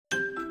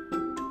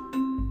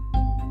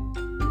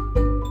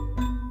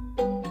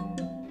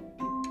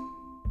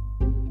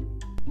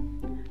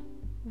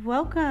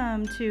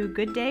Welcome to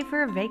Good Day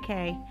for a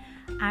Vacay.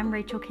 I'm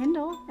Rachel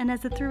Kendall, and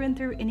as a through and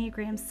through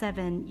Enneagram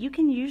 7, you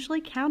can usually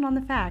count on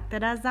the fact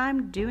that as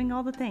I'm doing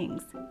all the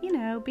things,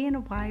 being a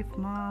wife,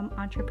 mom,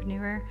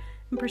 entrepreneur,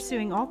 and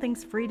pursuing all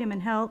things freedom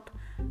and health,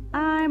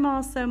 I'm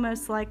also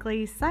most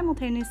likely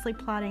simultaneously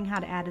plotting how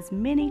to add as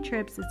many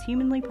trips as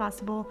humanly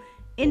possible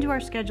into our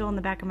schedule in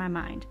the back of my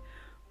mind.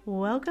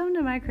 Welcome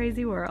to my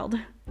crazy world.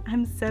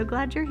 I'm so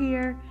glad you're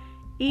here.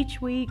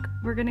 Each week,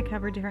 we're going to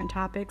cover different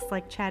topics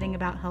like chatting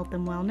about health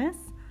and wellness,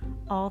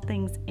 all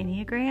things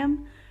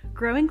Enneagram,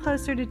 growing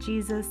closer to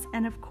Jesus,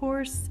 and of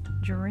course,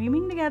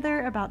 dreaming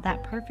together about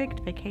that perfect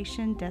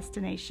vacation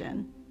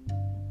destination.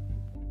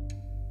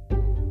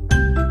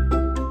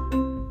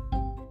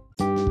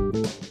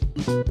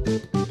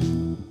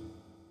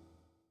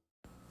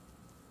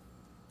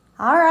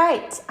 All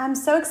right, I'm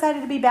so excited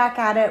to be back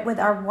at it with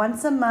our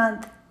once a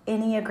month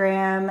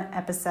Enneagram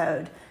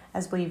episode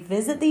as we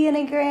visit the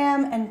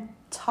Enneagram and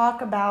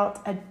talk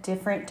about a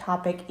different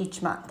topic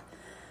each month.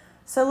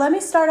 So let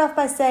me start off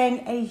by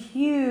saying a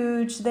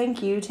huge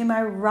thank you to my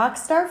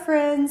rockstar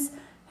friends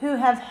who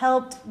have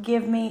helped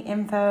give me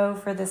info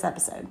for this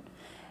episode.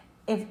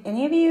 If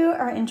any of you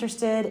are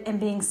interested in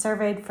being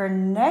surveyed for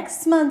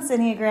next month's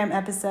Enneagram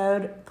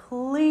episode,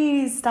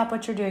 please stop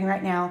what you're doing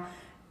right now.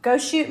 Go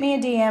shoot me a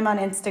DM on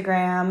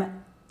Instagram.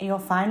 You'll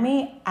find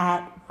me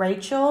at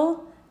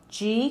Rachel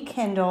G.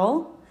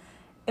 Kendall.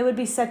 It would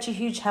be such a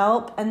huge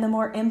help, and the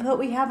more input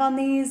we have on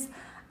these,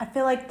 I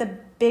feel like the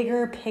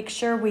bigger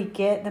picture we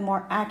get, the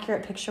more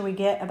accurate picture we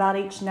get about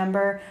each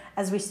number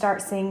as we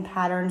start seeing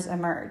patterns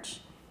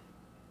emerge.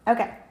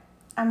 Okay,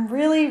 I'm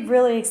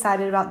really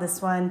excited about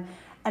this one,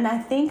 and I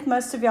think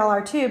most of y'all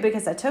are too,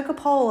 because I took a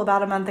poll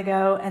about a month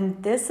ago,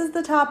 and this is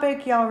the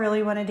topic y'all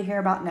really wanted to hear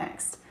about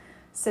next.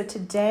 So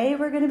today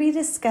we're going to be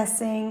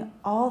discussing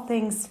all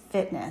things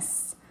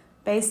fitness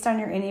based on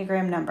your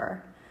Enneagram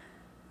number.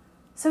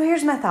 So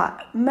here's my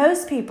thought.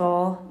 Most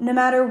people, no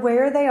matter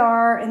where they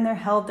are in their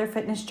health or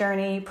fitness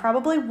journey,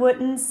 probably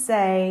wouldn't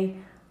say,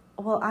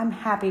 well, I'm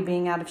happy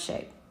being out of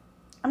shape.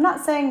 I'm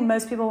not saying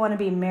most people want to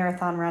be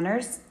marathon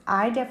runners.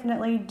 I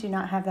definitely do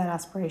not have that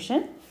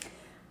aspiration.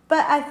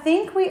 But I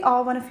think we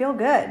all want to feel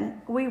good.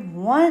 We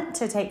want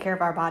to take care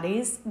of our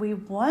bodies. We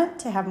want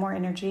to have more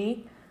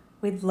energy.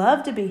 We'd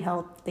love to be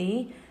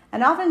healthy.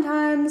 And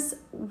oftentimes,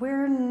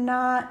 we're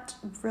not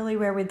really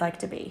where we'd like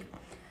to be.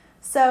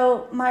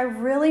 So my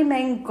really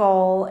main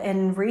goal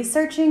in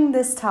researching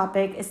this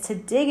topic is to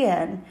dig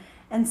in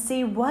and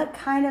see what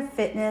kind of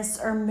fitness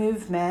or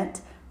movement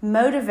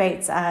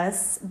motivates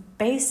us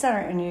based on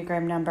our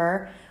Enneagram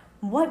number,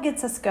 what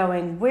gets us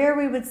going, where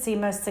we would see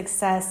most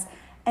success,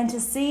 and to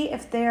see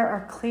if there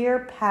are clear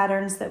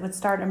patterns that would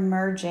start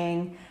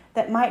emerging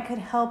that could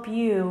help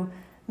you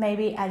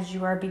maybe as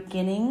you are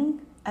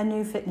beginning a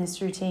new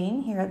fitness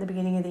routine here at the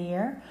beginning of the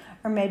year,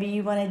 or maybe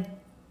you want to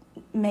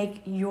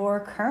make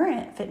your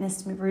current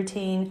fitness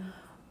routine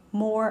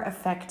more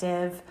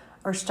effective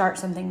or start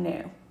something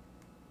new.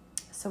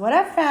 So what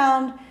I've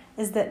found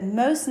is that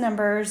most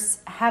numbers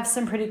have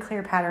some pretty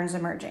clear patterns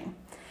emerging.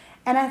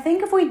 And I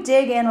think if we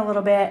dig in a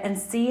little bit and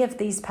see if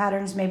these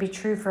patterns may be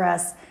true for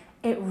us,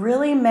 it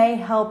really may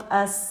help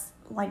us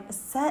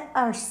set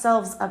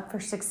ourselves up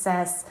for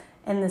success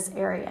in this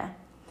area.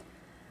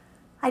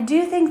 I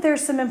do think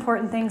there's some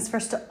important things for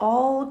us to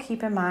all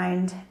keep in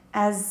mind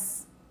as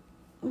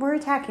we're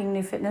attacking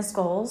new fitness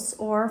goals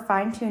or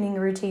fine-tuning a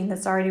routine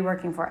that's already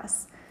working for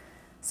us.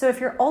 So if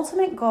your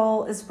ultimate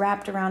goal is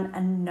wrapped around a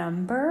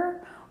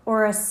number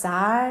or a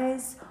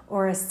size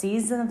or a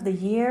season of the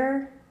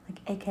year,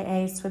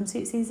 AKA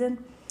swimsuit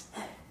season,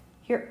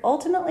 you're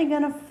ultimately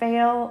going to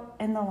fail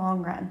in the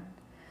long run.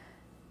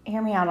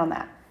 Hear me out on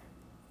that.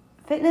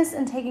 Fitness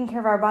and taking care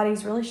of our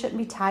bodies really shouldn't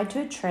be tied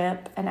to a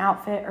trip, an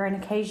outfit, or an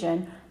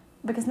occasion,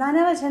 because 9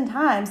 out of 10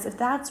 times, if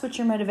that's what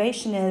your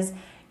motivation is,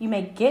 you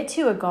may get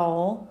to a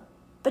goal,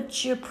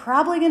 but you're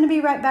probably going to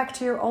be right back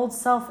to your old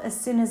self as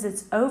soon as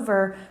it's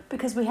over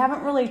because we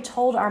haven't really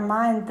told our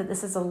mind that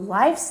this is a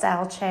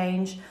lifestyle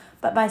change.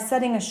 But by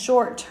setting a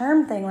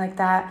short-term thing like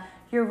that,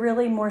 you're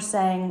really more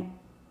saying,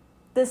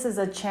 this is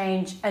a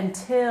change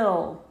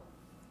until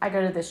I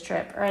go to this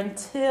trip or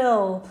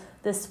until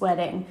this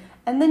wedding.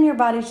 And then your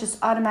body's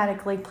just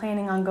automatically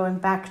planning on going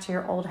back to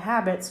your old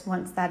habits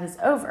once that is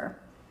over.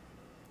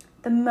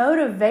 The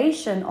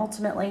motivation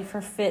ultimately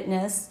for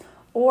fitness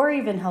or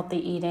even healthy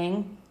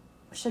eating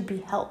should be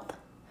help.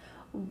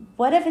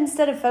 What if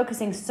instead of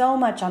focusing so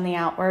much on the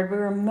outward, we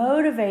were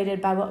motivated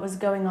by what was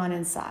going on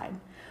inside?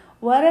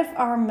 What if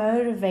our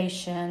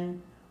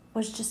motivation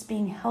was just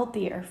being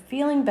healthier,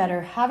 feeling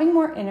better, having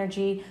more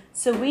energy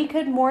so we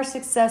could more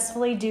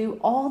successfully do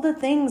all the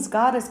things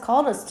God has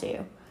called us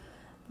to?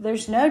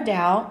 There's no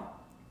doubt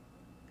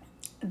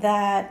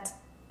that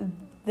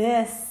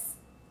this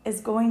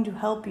is going to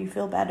help you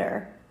feel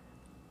better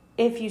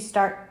if you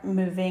start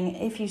moving,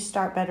 if you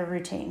start better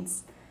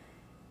routines.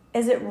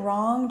 Is it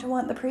wrong to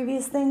want the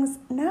previous things?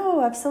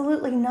 No,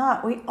 absolutely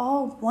not. We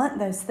all want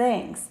those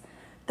things.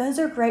 Those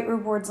are great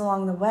rewards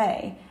along the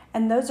way,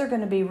 and those are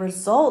going to be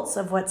results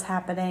of what's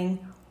happening.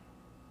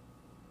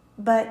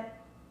 But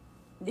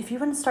if you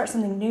want to start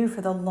something new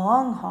for the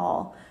long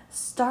haul,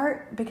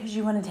 start because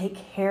you want to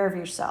take care of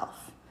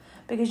yourself.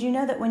 Because you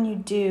know that when you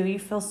do, you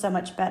feel so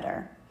much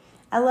better.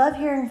 I love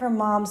hearing from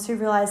moms who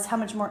realize how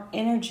much more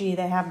energy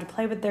they have to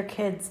play with their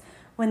kids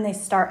when they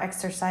start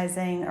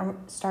exercising or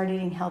start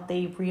eating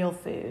healthy, real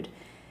food.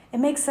 It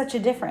makes such a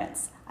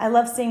difference. I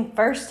love seeing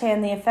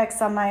firsthand the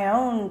effects on my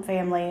own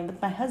family,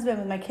 with my husband,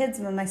 with my kids,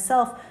 and with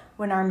myself,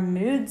 when our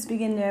moods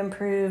begin to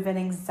improve and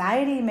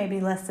anxiety maybe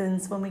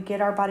lessens when we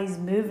get our bodies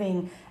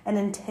moving and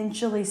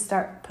intentionally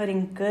start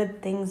putting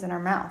good things in our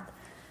mouth.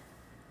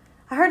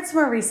 I heard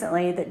somewhere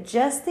recently that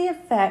just the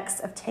effects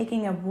of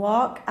taking a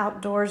walk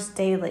outdoors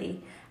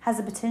daily has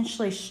a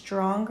potentially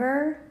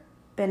stronger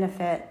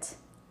benefit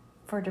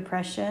for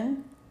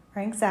depression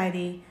or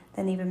anxiety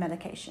than even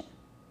medication.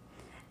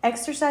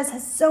 Exercise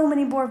has so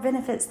many more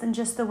benefits than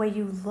just the way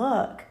you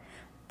look,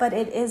 but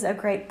it is a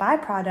great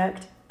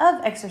byproduct of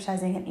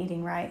exercising and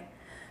eating right.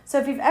 So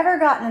if you've ever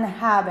gotten in a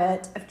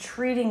habit of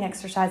treating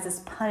exercise as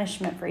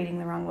punishment for eating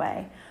the wrong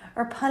way,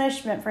 or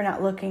punishment for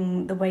not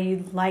looking the way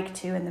you'd like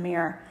to in the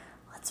mirror,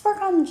 let's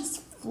work on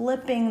just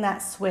flipping that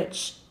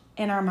switch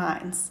in our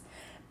minds.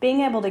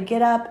 Being able to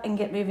get up and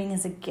get moving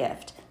is a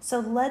gift. So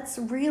let's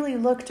really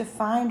look to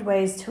find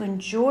ways to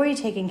enjoy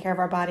taking care of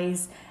our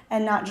bodies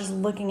and not just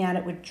looking at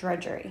it with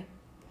drudgery.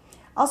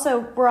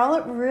 Also, we're all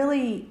at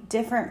really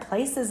different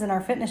places in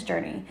our fitness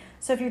journey.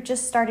 So if you're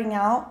just starting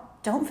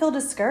out, don't feel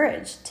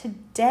discouraged.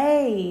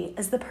 Today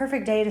is the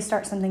perfect day to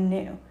start something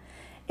new.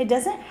 It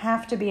doesn't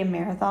have to be a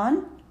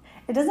marathon.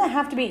 It doesn't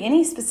have to be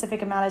any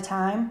specific amount of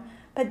time,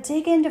 but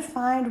dig in to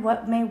find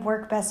what may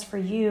work best for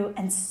you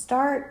and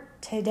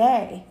start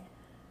today.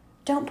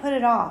 Don't put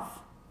it off.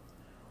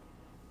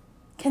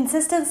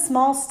 Consistent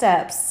small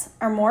steps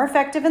are more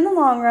effective in the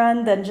long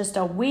run than just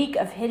a week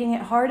of hitting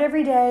it hard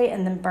every day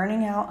and then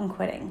burning out and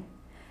quitting.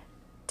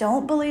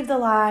 Don't believe the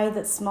lie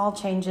that small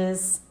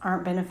changes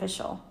aren't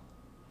beneficial.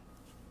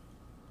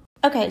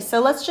 Okay, so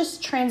let's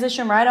just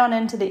transition right on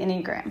into the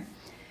Enneagram.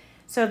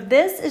 So if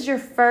this is your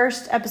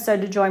first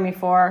episode to join me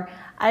for,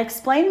 I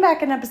explained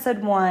back in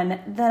episode 1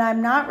 that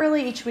I'm not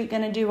really each week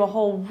going to do a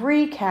whole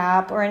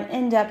recap or an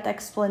in-depth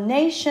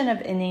explanation of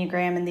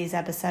Enneagram in these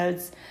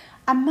episodes.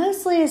 I'm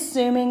mostly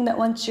assuming that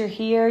once you're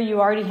here, you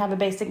already have a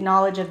basic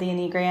knowledge of the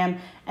Enneagram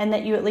and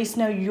that you at least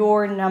know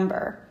your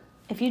number.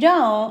 If you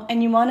don't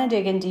and you want to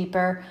dig in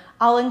deeper,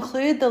 I'll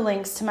include the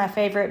links to my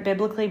favorite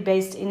biblically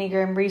based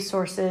Enneagram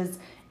resources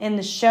in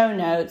the show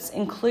notes,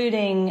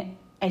 including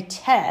a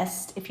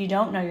test if you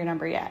don't know your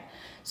number yet.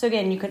 So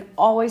again, you can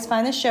always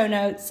find the show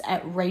notes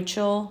at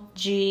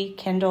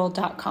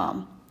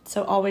rachelgkendall.com.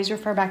 So always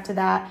refer back to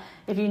that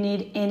if you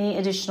need any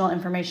additional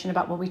information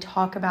about what we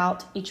talk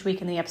about each week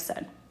in the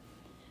episode.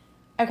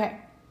 Okay,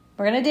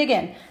 we're going to dig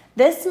in.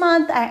 This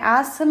month, I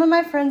asked some of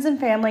my friends and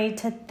family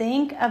to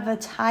think of a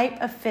type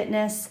of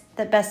fitness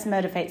that best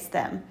motivates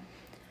them.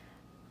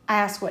 I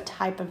asked what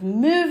type of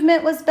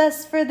movement was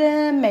best for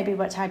them, maybe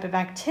what type of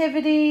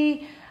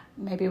activity,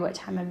 maybe what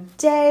time of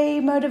day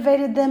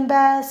motivated them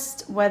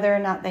best, whether or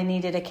not they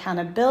needed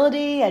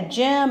accountability, a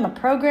gym, a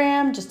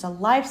program, just a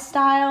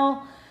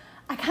lifestyle.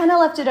 I kind of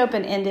left it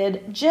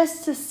open-ended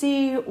just to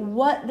see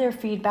what their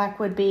feedback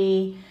would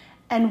be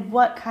and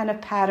what kind of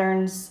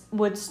patterns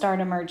would start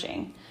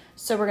emerging.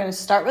 So we're going to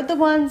start with the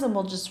 1s and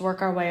we'll just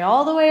work our way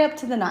all the way up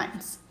to the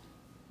 9s.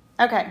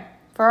 Okay,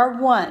 for our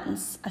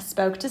 1s, I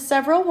spoke to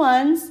several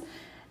 1s,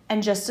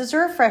 and just as a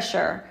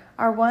refresher,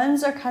 our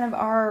 1s are kind of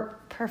our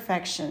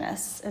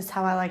perfectionists, is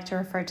how I like to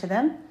refer to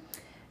them.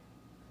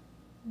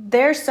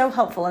 They're so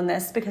helpful in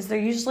this because they're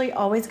usually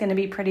always going to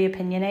be pretty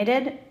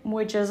opinionated,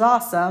 which is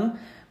awesome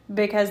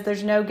because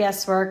there's no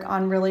guesswork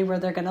on really where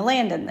they're going to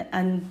land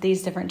in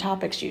these different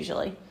topics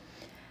usually.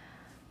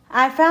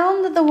 I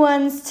found that the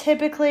 1s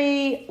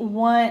typically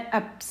want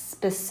a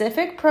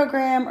specific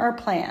program or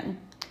plan.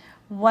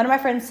 One of my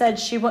friends said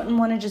she wouldn't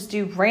want to just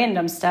do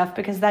random stuff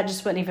because that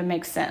just wouldn't even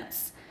make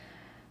sense.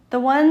 The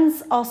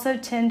 1s also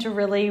tend to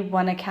really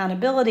want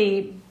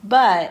accountability,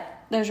 but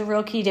there's a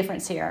real key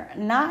difference here.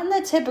 Not in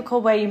the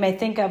typical way you may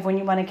think of when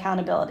you want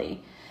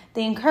accountability.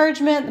 The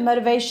encouragement, the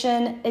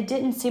motivation, it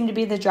didn't seem to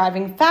be the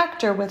driving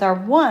factor with our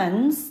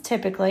 1s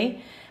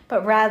typically,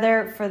 but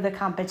rather for the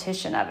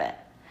competition of it.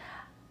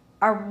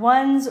 Our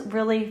 1s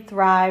really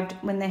thrived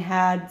when they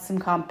had some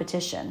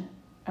competition,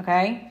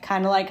 okay?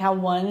 Kind of like how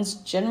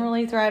 1s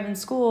generally thrive in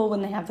school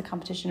when they have the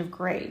competition of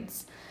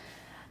grades.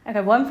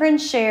 Okay, one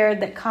friend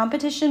shared that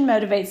competition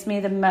motivates me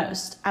the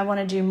most. I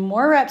want to do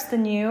more reps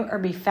than you or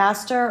be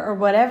faster or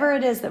whatever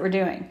it is that we're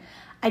doing.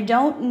 I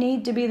don't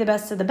need to be the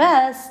best of the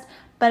best,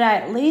 but I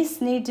at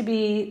least need to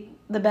be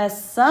the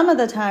best some of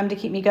the time to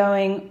keep me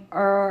going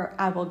or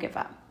I will give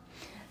up.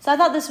 So I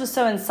thought this was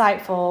so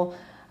insightful.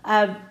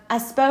 I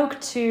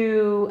spoke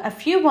to a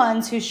few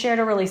 1s who shared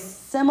a really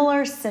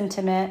similar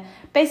sentiment.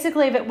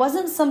 Basically, if it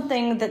wasn't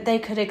something that they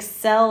could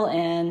excel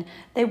in,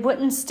 they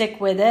wouldn't stick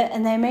with it,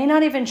 and they may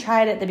not even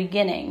try it at the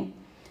beginning.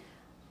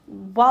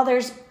 while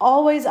there's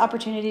always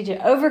opportunity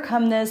to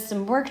overcome this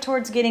and work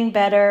towards getting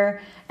better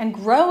and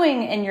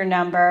growing in your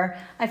number,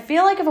 I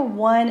feel like if a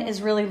 1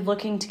 is really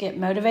looking to get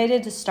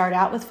motivated to start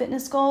out with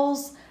fitness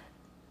goals,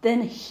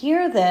 then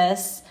hear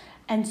this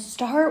and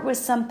start with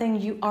something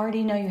you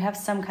already know you have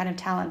some kind of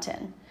talent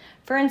in.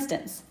 For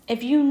instance,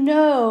 if you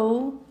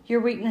know your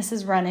weakness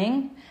is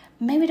running,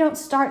 maybe don't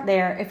start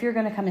there if you're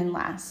going to come in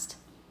last,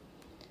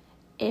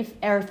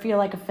 or feel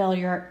like a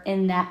failure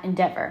in that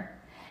endeavor.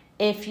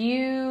 If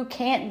you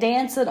can't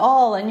dance at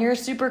all and you're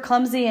super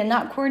clumsy and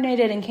not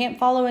coordinated and can't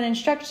follow an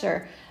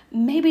instructor,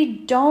 maybe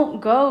don't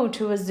go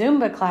to a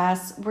Zumba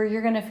class where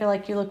you're going to feel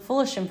like you look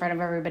foolish in front of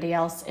everybody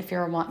else if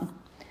you're a 1.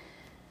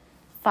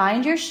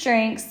 Find your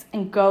strengths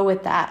and go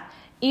with that,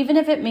 even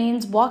if it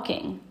means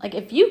walking. Like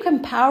if you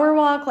can power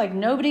walk like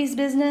nobody's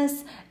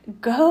business,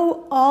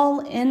 go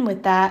all in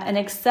with that and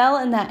excel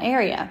in that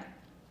area.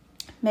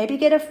 Maybe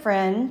get a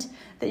friend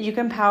that you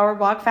can power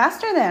walk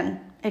faster than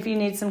if you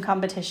need some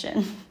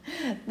competition.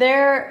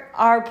 There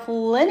are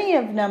plenty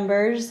of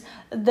numbers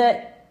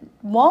that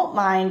won't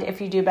mind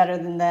if you do better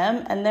than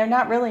them, and they're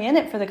not really in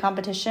it for the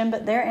competition,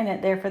 but they're in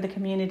it there for the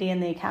community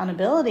and the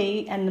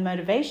accountability and the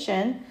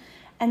motivation.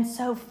 And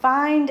so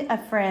find a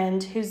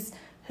friend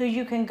who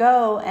you can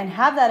go and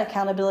have that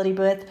accountability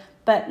with,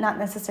 but not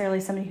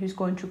necessarily somebody who's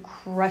going to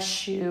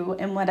crush you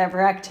in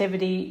whatever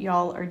activity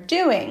y'all are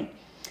doing.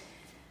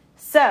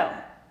 So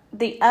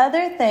the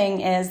other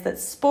thing is that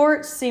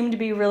sports seem to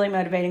be really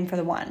motivating for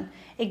the 1.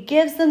 It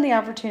gives them the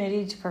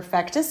opportunity to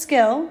perfect a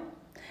skill,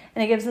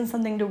 and it gives them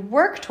something to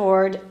work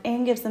toward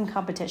and gives them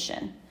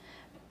competition.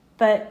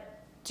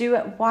 But do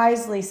it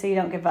wisely so you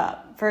don't give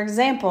up. For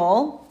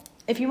example,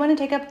 if you want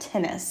to take up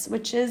tennis,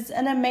 which is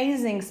an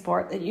amazing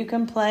sport that you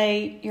can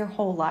play your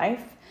whole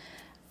life.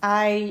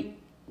 I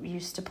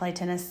used to play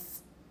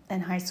tennis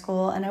in high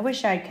school, and I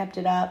wish I had kept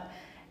it up.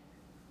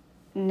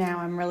 Now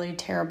I'm really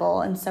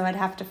terrible, and so I'd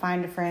have to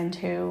find a friend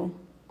who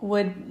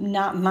would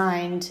not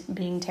mind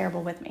being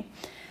terrible with me.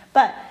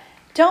 But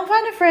don't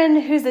find a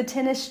friend who's a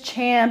tennis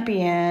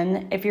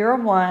champion if you're a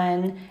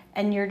 1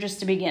 and you're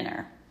just a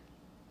beginner,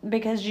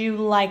 because you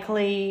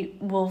likely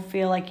will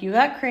feel like you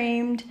got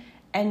creamed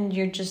and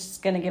you're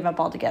just going to give up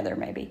altogether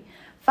maybe.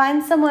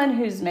 Find someone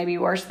who's maybe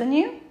worse than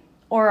you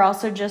or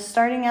also just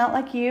starting out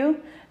like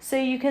you so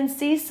you can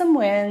see some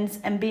wins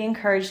and be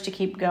encouraged to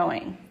keep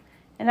going.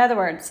 In other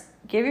words,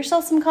 give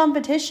yourself some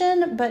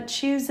competition, but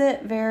choose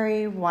it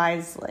very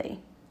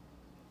wisely.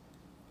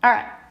 All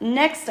right,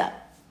 next up.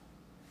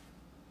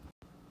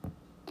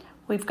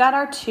 We've got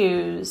our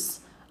 2s.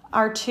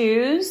 Our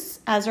 2s,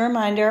 as a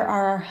reminder,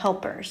 are our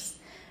helpers.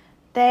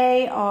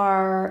 They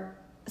are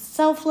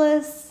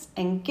selfless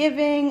and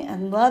giving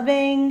and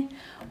loving.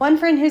 One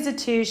friend who's a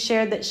 2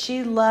 shared that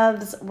she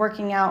loves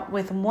working out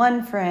with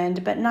one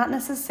friend, but not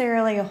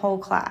necessarily a whole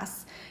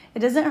class.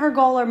 It isn't her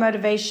goal or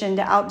motivation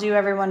to outdo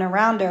everyone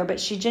around her, but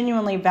she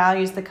genuinely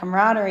values the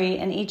camaraderie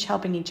and each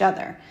helping each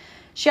other.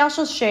 She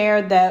also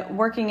shared that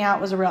working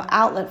out was a real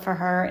outlet for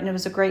her, and it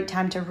was a great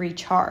time to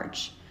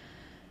recharge.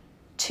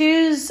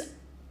 2s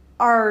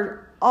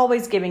are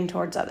always giving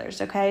towards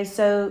others, okay?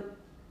 So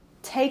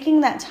taking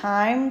that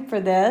time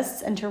for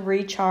this and to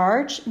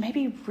recharge may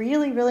be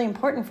really, really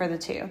important for the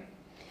 2.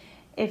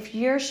 If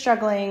you're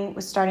struggling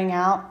with starting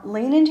out,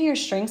 lean into your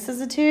strengths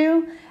as a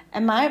 2.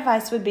 And my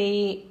advice would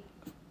be,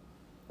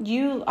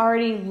 you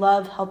already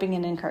love helping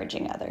and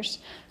encouraging others.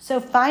 So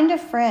find a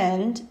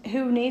friend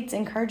who needs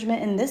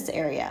encouragement in this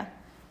area.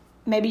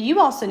 Maybe you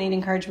also need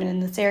encouragement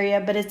in this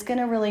area, but it's going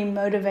to really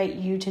motivate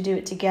you to do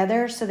it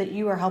together so that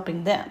you are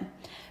helping them.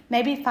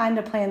 Maybe find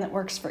a plan that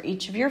works for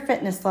each of your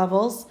fitness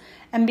levels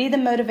and be the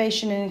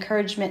motivation and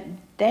encouragement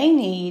they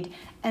need.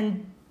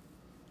 And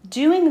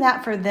doing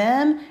that for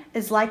them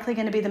is likely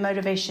going to be the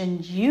motivation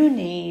you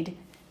need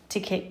to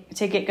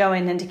get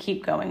going and to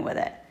keep going with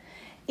it.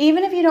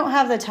 Even if you don't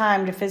have the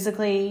time to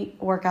physically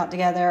work out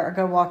together or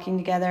go walking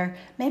together,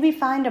 maybe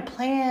find a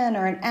plan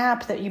or an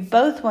app that you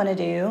both want to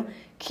do,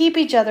 keep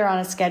each other on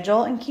a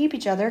schedule, and keep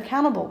each other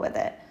accountable with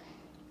it.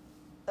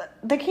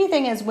 The key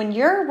thing is when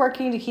you're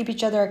working to keep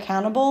each other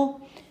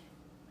accountable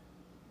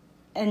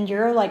and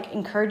you're like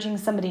encouraging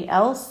somebody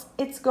else,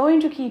 it's going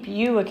to keep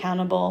you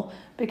accountable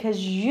because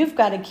you've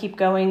got to keep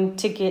going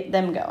to get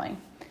them going.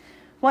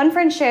 One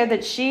friend shared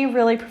that she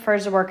really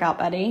prefers a workout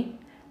buddy,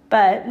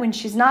 but when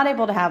she's not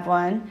able to have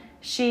one,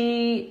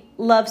 she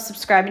loves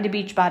subscribing to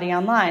Beachbody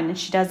online, and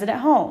she does it at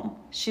home.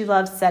 She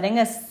loves setting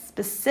a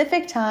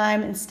specific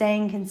time and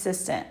staying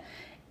consistent,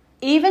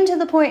 even to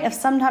the point of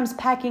sometimes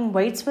packing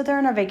weights with her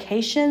on a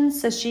vacation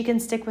so she can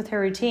stick with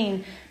her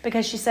routine,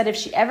 because she said if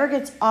she ever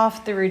gets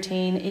off the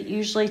routine, it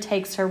usually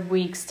takes her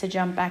weeks to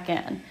jump back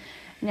in.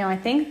 Now, I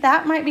think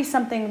that might be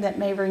something that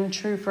may ring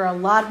true for a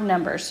lot of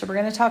numbers, so we're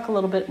going to talk a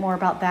little bit more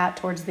about that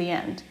towards the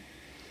end.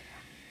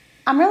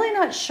 I'm really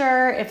not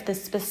sure if the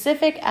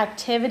specific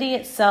activity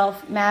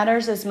itself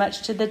matters as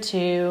much to the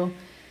 2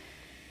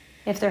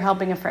 if they're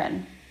helping a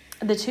friend.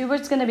 The 2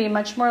 is going to be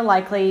much more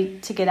likely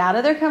to get out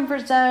of their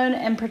comfort zone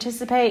and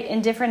participate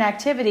in different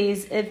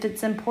activities if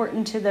it's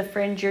important to the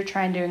friend you're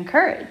trying to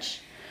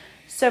encourage.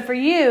 So for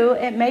you,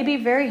 it may be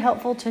very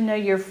helpful to know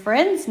your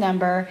friend's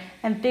number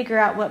and figure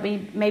out what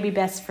may be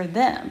best for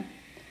them.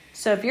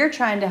 So if you're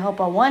trying to help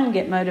a 1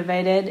 get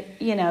motivated,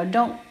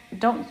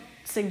 don't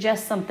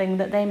suggest something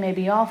that they may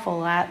be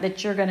awful at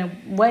that you're going to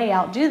way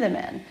outdo them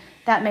in.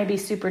 That may be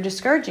super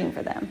discouraging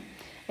for them.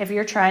 If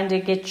you're trying to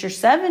get your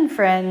 7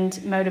 friend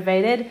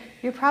motivated,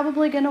 you're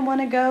probably going to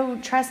want to go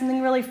try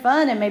something really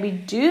fun and maybe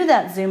do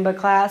that Zumba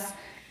class,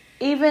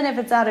 even if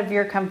it's out of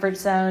your comfort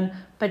zone,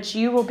 but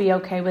you will be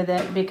okay with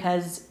it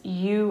because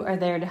you are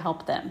there to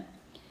help them.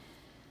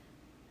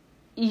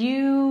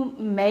 You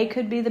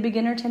could be the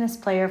beginner tennis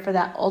player for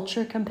that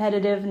ultra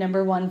competitive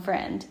number 1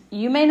 friend.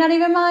 You may not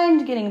even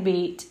mind getting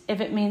beat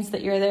if it means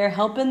that you're there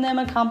helping them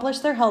accomplish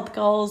their health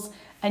goals,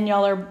 and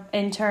y'all are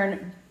in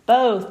turn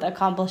both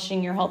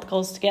accomplishing your health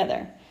goals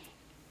together.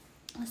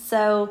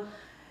 So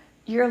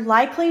you're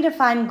likely to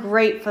find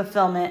great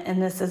fulfillment in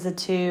this as a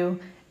 2,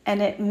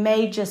 and it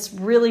may just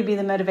really be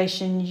the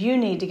motivation you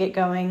need to get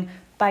going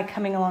by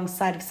coming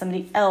alongside of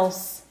somebody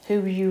else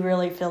who you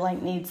really feel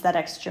like needs that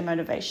extra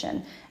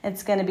motivation.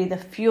 It's going to be the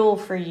fuel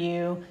for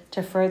you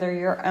to further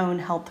your own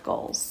health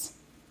goals.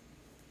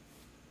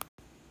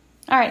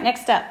 All right,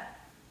 next up,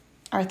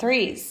 our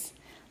 3s.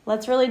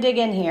 Let's really dig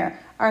in here.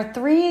 Our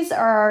 3s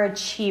are our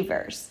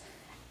achievers,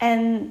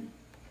 and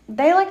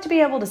they like to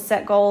be able to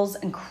set goals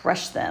and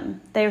crush them.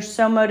 They are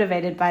so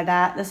motivated by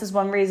that. This is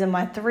one reason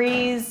why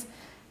 3s,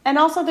 and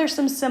also there's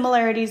some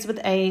similarities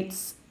with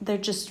 8s. They're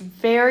just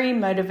very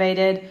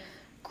motivated.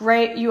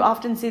 Great. You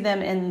often see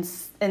them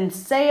in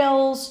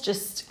sales,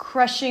 just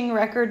crushing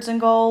records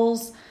and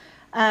goals.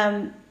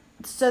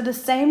 So the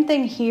same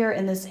thing here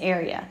in this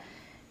area.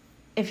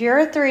 If you're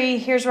a 3,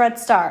 here's where I'd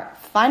start.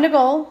 Find a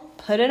goal,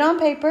 put it on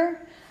paper.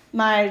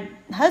 My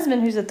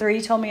husband, who's a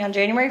 3, told me on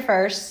January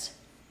 1st,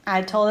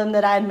 I told him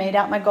that I had made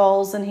out my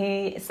goals, and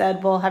he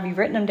said, well, have you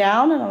written them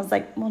down? And I was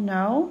like, well,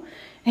 no.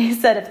 And he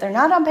said, if they're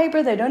not on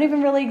paper, they don't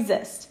even really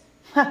exist.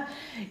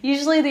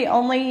 Usually the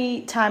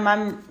only time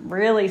I'm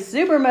really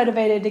super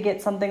motivated to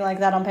get something like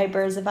that on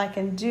paper is if I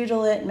can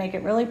doodle it and make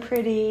it really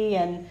pretty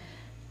and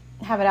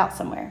have it out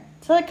somewhere.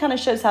 So that kind of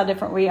shows how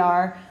different we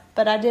are,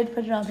 but I did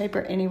put it on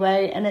paper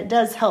anyway, and it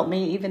does help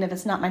me even if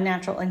it's not my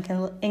natural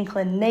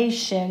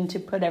inclination to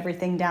put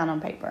everything down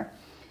on paper.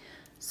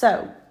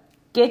 So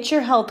get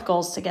your health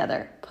goals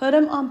together. Put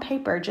them on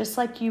paper just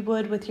like you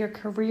would with your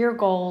career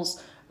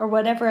goals or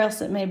whatever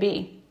else it may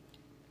be.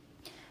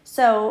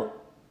 So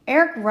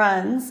Eric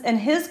runs, and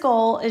his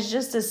goal is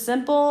just as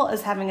simple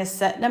as having a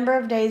set number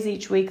of days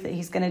each week that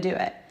he's going to do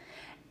it.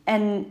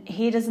 And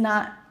he does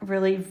not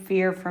really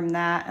veer from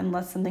that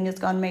unless something has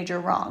gone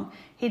major wrong.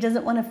 He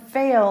doesn't want to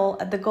fail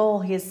at the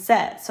goal he has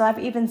set. So I've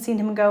even seen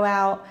him go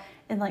out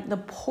in like the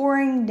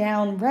pouring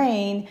down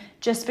rain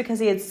just because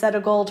he had set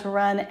a goal to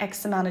run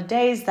X amount of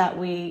days that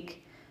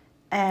week.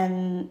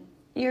 And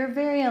you're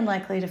very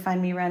unlikely to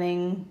find me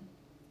running,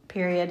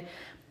 period.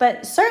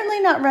 But certainly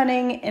not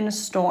running in a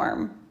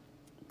storm.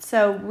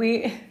 So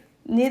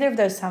neither of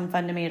those sound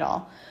fun to me at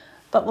all,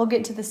 but we'll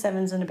get to the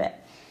 7s in a bit.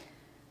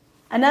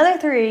 Another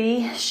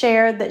 3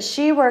 shared that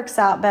she works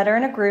out better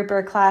in a group or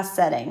a class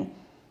setting.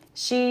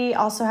 She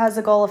also has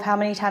a goal of how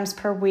many times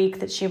per week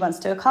that she wants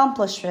to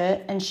accomplish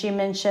it, and she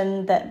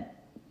mentioned that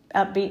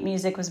upbeat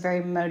music was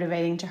very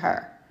motivating to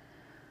her.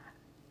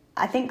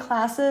 I think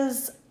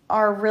classes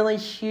are really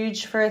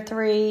huge for a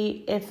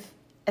 3,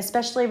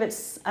 especially if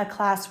it's a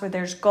class where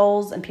there's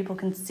goals and people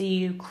can see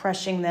you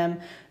crushing them.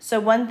 So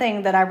one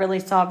thing that I really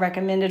saw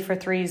recommended for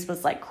 3s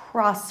was like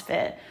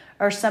CrossFit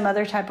or some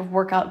other type of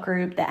workout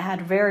group that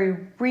had very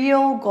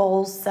real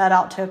goals set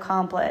out to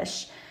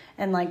accomplish.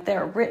 And like they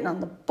were written on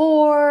the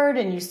board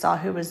and you saw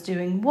who was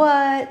doing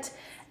what.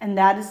 And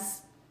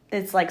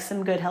it's like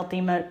some good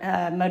healthy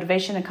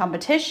motivation and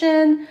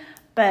competition.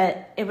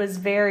 But it was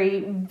very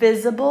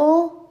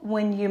visible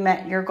when you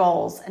met your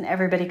goals and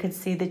everybody could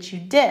see that you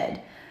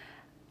did.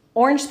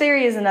 Orange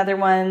Theory is another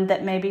one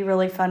that may be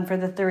really fun for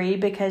the 3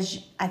 because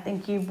I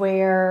think you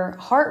wear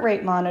heart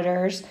rate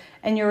monitors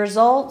and your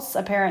results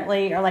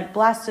apparently are like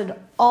blasted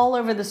all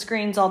over the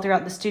screens all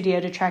throughout the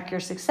studio to track your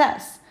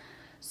success.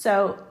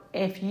 So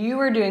if you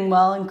are doing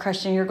well and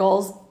crushing your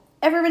goals,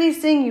 everybody's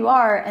seeing you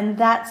are, and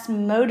that's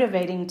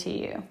motivating to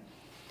you.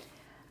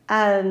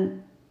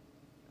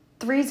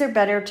 3s are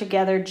better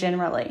together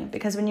generally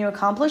because when you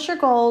accomplish your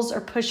goals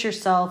or push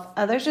yourself,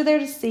 others are there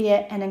to see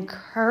it and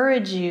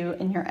encourage you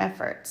in your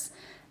efforts.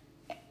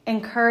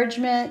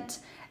 Encouragement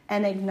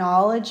and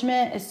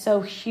acknowledgement is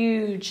so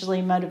hugely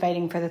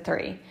motivating for the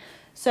 3.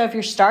 So if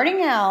you're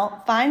starting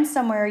out, find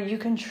somewhere you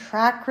can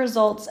track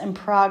results and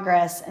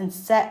progress and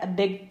set a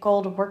big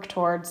goal to work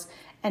towards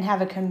and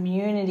have a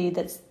community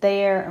that's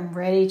there and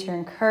ready to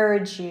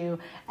encourage you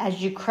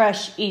as you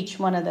crush each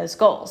one of those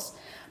goals.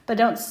 But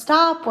don't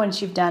stop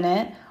once you've done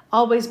it.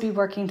 Always be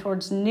working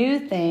towards new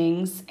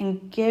things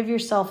and give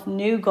yourself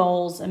new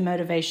goals and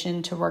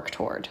motivation to work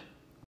toward.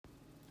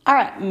 All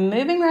right,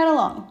 moving right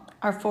along.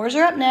 Our 4s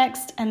are up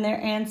next, and their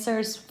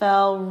answers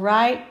fell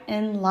right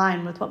in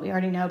line with what we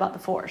already know about the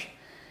 4s.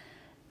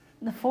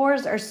 The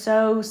 4s are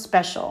so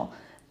special.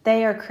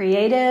 They are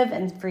creative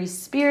and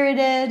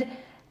free-spirited,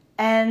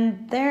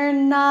 and they're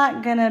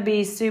not going to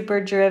be super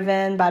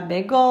driven by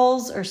big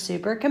goals or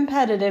super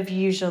competitive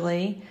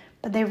usually,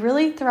 but they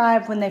really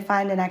thrive when they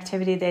find an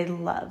activity they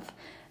love.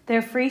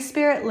 Their free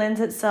spirit lends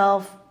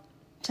itself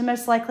to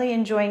most likely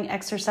enjoying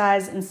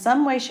exercise in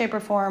some way, shape, or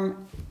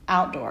form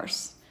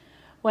outdoors.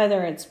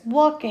 Whether it's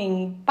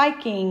walking,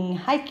 biking,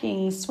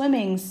 hiking,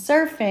 swimming,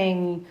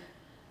 surfing,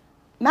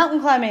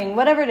 mountain climbing,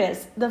 whatever it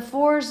is, the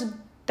 4's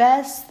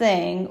best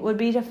thing would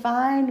be to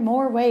find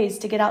more ways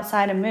to get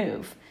outside and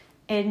move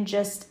in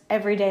just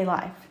everyday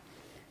life.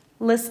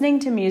 Listening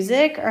to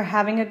music or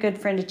having a good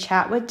friend to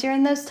chat with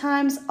during those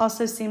times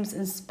also seems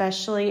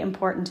especially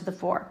important to the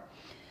 4.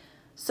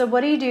 So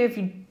what do you do if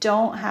you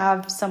don't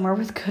have somewhere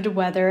with good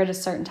weather at a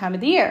certain time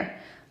of the year?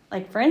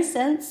 Like, for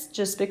instance,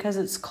 just because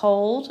it's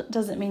cold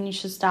doesn't mean you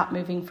should stop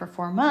moving for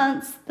 4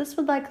 months. This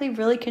would likely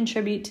really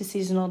contribute to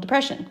seasonal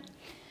depression.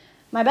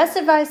 My best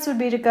advice would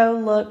be to go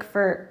look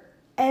for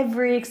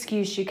every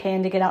excuse you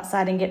can to get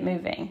outside and get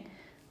moving.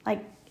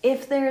 Like,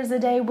 if there's a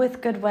day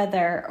with good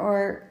weather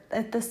or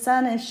if the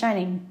sun is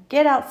shining,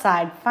 get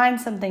outside,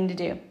 find something to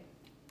do.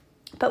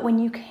 But when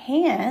you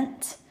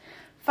can't,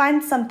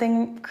 find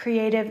something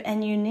creative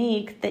and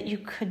unique that you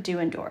could do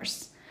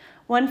indoors.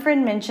 One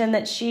friend mentioned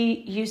that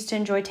she used to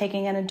enjoy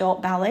taking an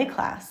adult ballet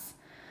class.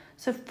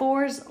 So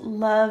 4s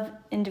love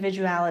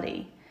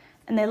individuality,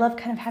 and they love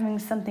kind of having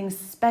something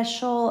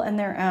special in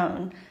their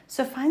own.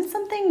 So find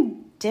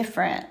something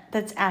different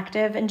that's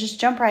active and just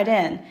jump right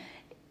in.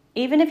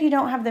 Even if you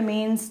don't have the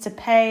means to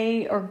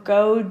pay or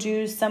go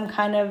do some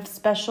kind of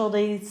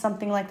specialty,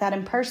 something like that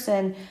in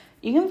person,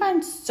 you can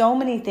find so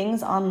many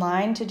things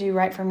online to do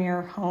right from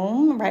your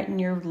home, right in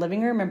your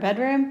living room or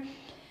bedroom,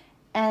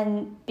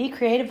 and be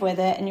creative with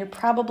it, and you're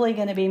probably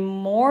going to be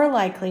more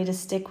likely to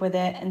stick with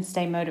it and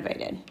stay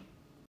motivated.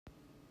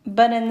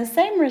 But in the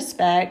same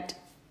respect,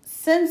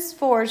 since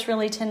 4s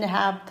really tend to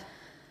have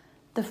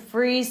the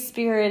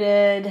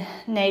free-spirited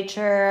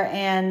nature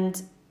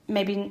and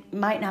maybe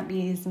might not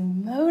be as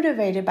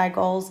motivated by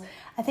goals,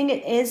 I think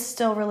it is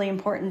still really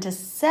important to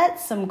set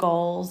some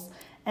goals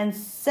and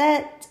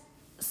set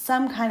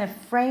some kind of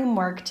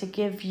framework to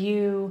give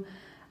you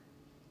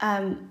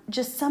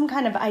just some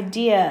kind of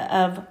idea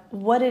of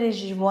what it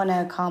is you want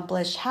to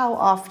accomplish, how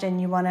often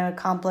you want to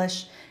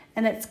accomplish,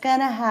 and it's going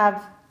to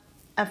have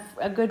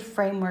a good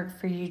framework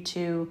for you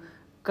to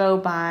go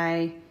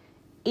by,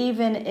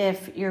 even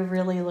if you're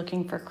really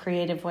looking for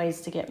creative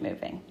ways to get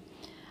moving.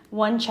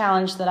 One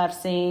challenge that I've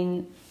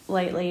seen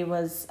lately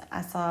was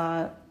I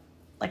saw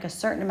like a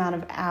certain amount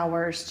of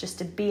hours just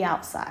to be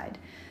outside.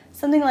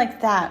 Something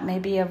like that may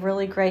be a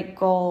really great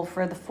goal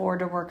for the 4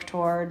 to work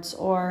towards,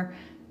 or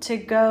to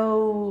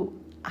go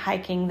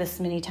hiking this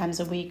many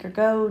times a week, or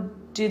go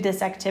do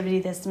this activity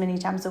this many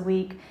times a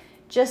week,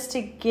 just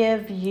to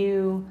give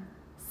you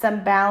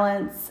some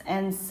balance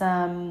and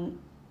some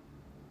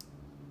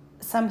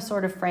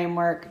sort of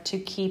framework to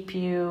keep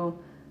you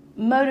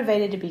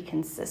motivated to be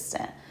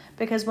consistent.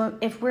 Because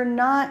if we're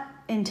not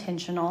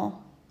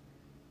intentional,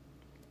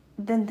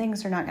 then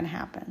things are not going to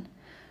happen.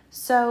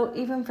 So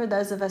even for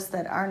those of us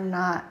that are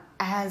not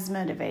as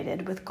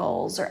motivated with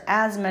goals or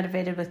as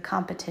motivated with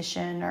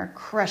competition or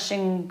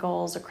crushing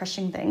goals or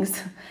crushing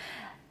things,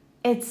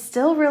 it's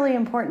still really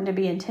important to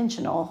be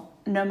intentional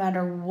no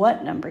matter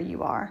what number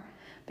you are.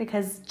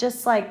 Because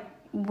just like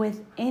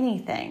with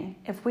anything,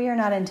 if we are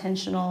not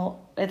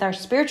intentional with our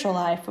spiritual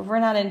life, if we're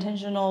not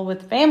intentional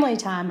with family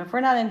time, if we're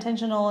not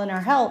intentional in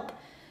our health,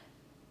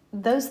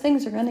 those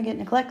things are going to get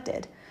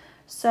neglected.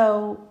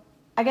 So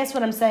I guess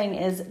what I'm saying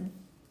is,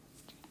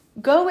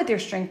 go with your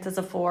strengths as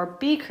a 4,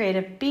 be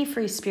creative, be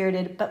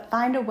free-spirited, but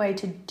find a way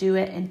to do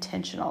it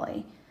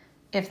intentionally,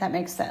 if that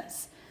makes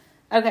sense.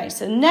 Okay,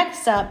 so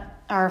next up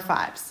are our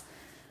 5s,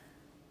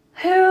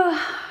 who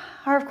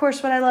are, of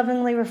course, what I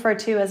lovingly refer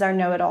to as our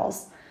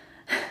know-it-alls.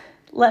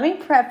 Let me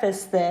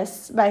preface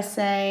this by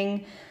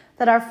saying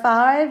that our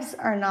 5s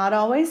are not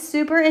always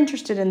super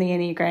interested in the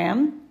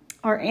Enneagram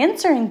or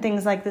answering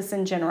things like this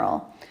in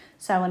general.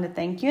 So I want to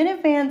thank you in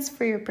advance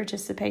for your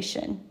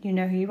participation. You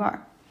know who you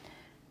are.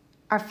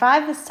 Our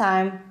 5 this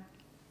time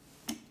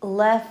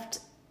left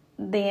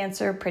the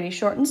answer pretty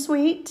short and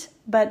sweet,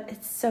 but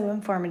it's so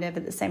informative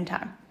at the same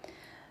time.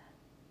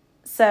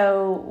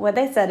 So what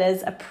they said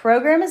is, a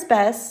program is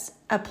best,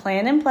 a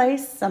plan in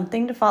place,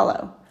 something to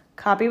follow.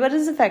 Copy what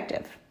is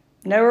effective.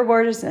 No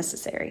reward is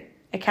necessary.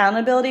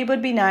 Accountability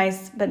would be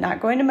nice, but not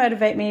going to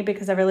motivate me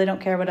because I really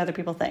don't care what other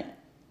people think.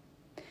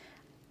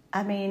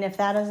 I mean, if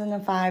that isn't a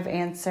 5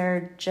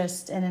 answer,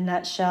 just in a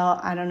nutshell,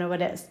 I don't know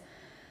what is.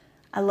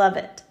 I love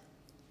it.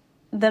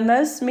 The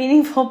most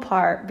meaningful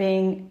part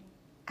being,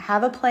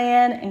 have a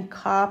plan and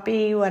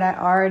copy what I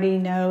already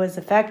know is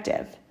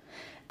effective.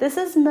 This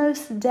is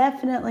most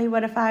definitely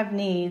what a 5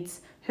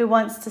 needs who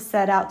wants to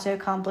set out to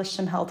accomplish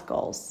some health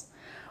goals.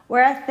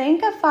 Where I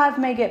think a 5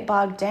 may get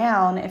bogged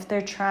down if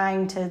they're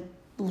trying to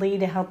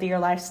lead a healthier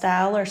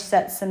lifestyle or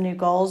set some new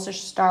goals or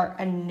start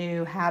a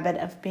new habit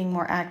of being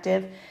more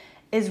active,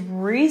 is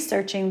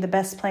researching the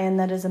best plan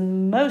that is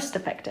most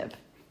effective.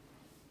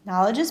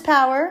 Knowledge is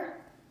power,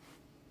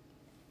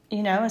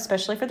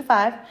 especially for the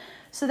 5.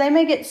 So they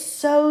may get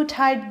so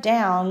tied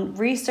down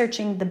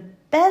researching the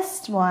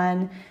best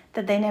one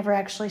that they never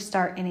actually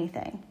start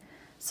anything.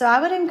 So I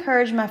would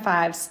encourage my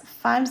 5s,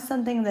 find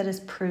something that is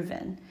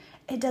proven.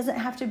 It doesn't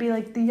have to be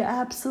like the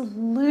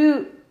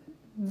absolute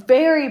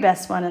very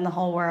best one in the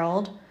whole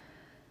world,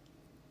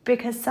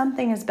 because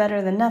something is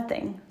better than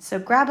nothing. So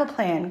grab a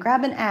plan,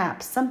 grab an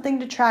app, something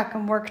to track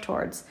and work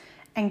towards,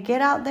 and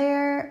get out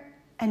there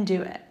and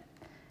do it.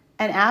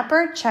 An app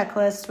or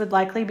checklist would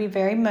likely be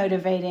very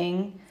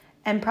motivating,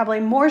 and probably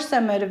more so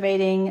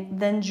motivating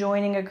than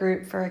joining a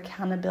group for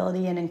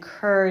accountability and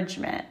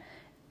encouragement.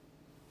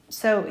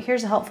 So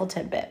here's a helpful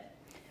tidbit.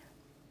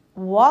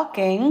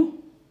 Walking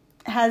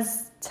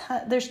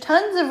there's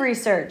tons of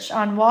research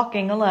on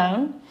walking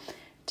alone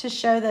to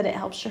show that it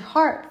helps your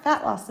heart,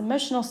 fat loss,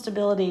 emotional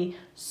stability,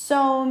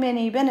 so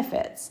many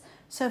benefits.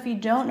 So if you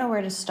don't know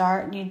where to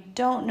start, and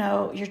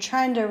you're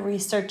trying to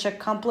research a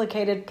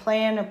complicated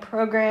plan or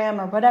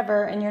program or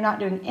whatever, and you're not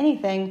doing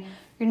anything,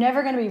 you're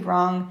never going to be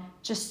wrong.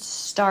 Just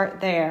start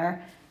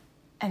there.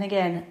 And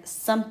again,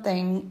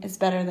 something is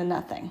better than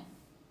nothing.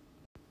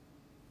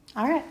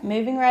 All right,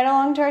 moving right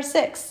along to our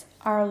 6,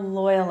 our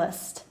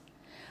loyalist.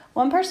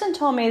 One person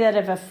told me that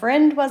if a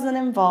friend wasn't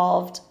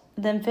involved,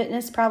 then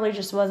fitness probably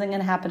just wasn't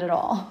going to happen at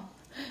all.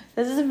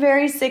 This is a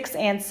very 6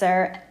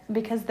 answer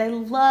because they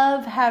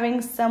love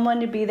having someone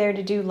to be there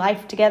to do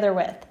life together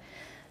with.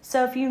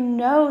 So if you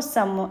know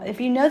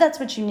that's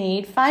what you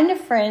need, find a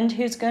friend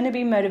who's going to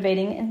be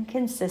motivating and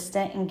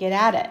consistent and get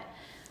at it.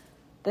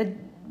 The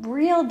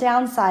real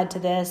downside to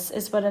this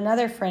is what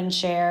another friend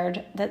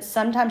shared, that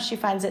sometimes she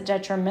finds it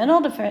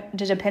detrimental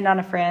to depend on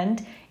a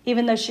friend,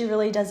 even though she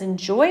really does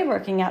enjoy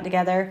working out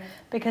together,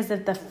 because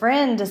if the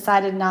friend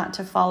decided not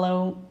to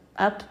follow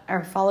up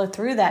or follow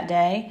through that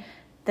day,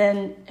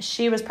 then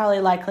she was probably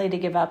likely to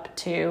give up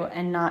too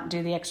and not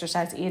do the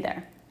exercise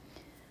either.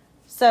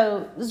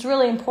 So it's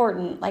really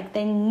important. Like,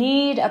 they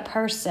need a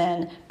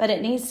person, but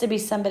it needs to be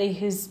somebody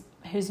who's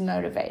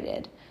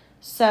motivated.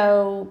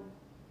 So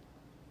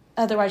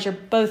otherwise, you're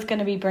both going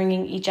to be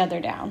bringing each other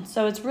down.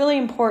 So it's really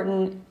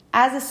important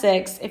as a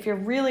 6, if you're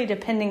really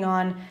depending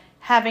on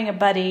having a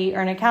buddy or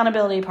an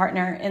accountability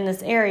partner in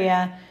this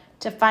area,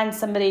 to find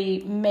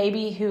somebody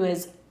maybe who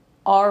is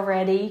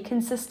already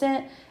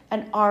consistent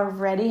and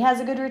already has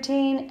a good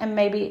routine, and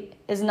maybe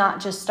is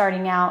not just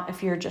starting out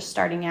if you're just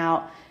starting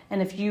out.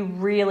 And if you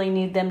really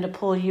need them to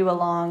pull you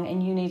along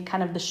and you need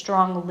kind of the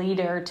strong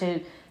leader to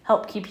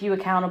help keep you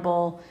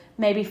accountable,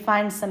 maybe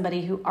find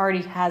somebody who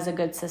already has a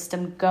good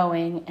system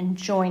going and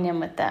join in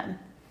with them.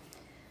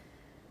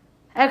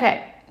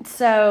 Okay,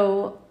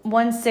 so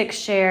 1/6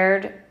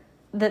 shared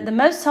that the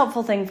most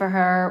helpful thing for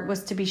her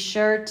was to be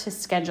sure to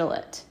schedule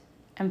it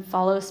and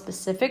follow a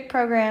specific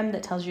program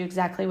that tells you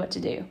exactly what to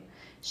do.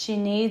 She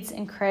needs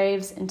and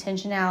craves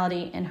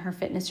intentionality in her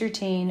fitness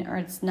routine, or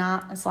it's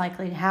not as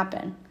likely to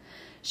happen.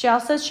 She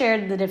also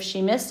shared that if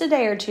she missed a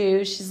day or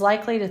two, she's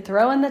likely to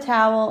throw in the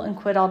towel and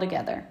quit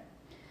altogether.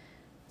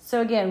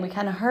 So again, we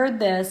kind of heard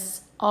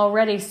this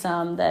already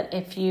some, that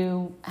if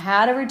you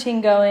had a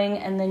routine going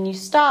and then you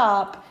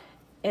stop,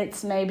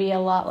 it's maybe a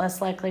lot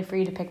less likely for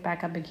you to pick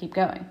back up and keep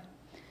going.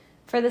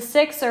 For the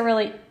 6, or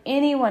really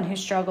anyone who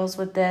struggles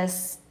with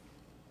this,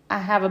 I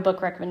have a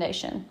book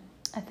recommendation.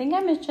 I think I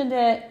mentioned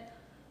it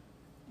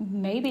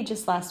maybe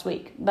just last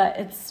week, but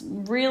it's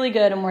really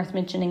good and worth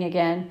mentioning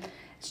again.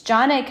 It's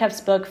Jon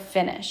Acuff's book,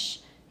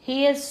 Finish.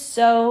 He is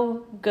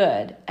so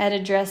good at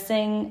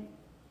addressing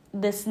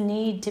this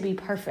need to be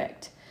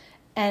perfect,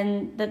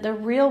 and that the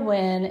real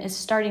win is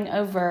starting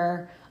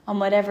over on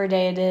whatever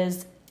day it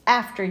is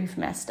after you've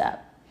messed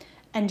up,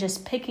 and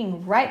just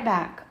picking right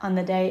back on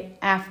the day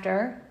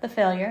after the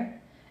failure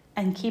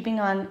and keeping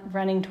on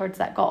running towards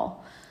that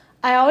goal.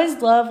 I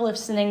always love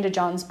listening to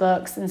Jon's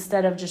books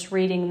instead of just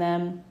reading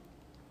them,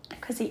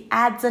 because he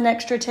adds an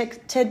extra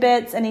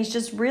tidbits and he's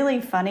just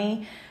really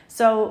funny.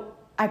 So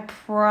I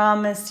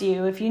promise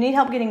you, if you need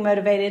help getting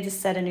motivated to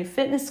set a new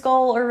fitness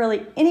goal, or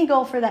really any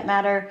goal for that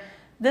matter,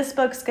 this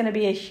book's going to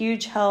be a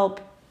huge help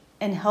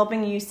in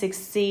helping you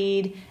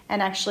succeed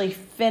and actually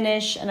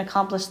finish and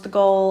accomplish the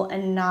goal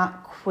and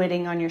not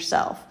quitting on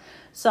yourself.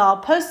 So I'll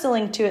post a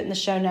link to it in the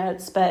show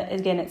notes, but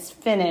again, it's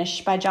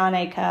Finish by Jon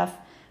Acuff.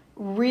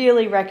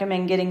 Really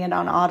recommend getting it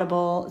on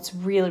Audible. It's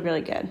really,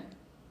 really good.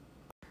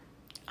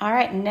 All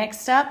right,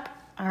 next up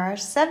are our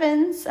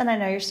 7s, and I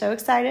know you're so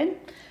excited.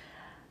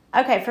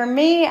 Okay, for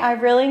me, I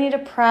really need a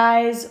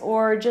prize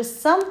or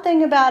just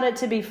something about it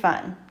to be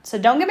fun. So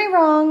don't get me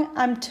wrong,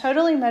 I'm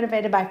totally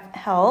motivated by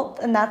health,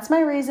 and that's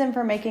my reason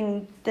for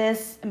making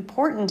this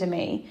important to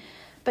me.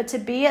 But to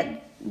be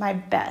at my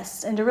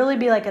best and to really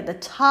be like at the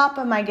top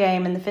of my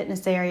game in the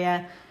fitness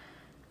area,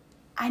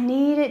 I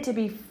need it to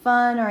be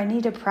fun, or I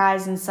need a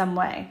prize in some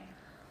way.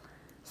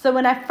 So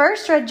when I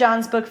first read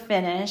Jon's book,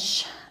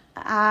 Finish,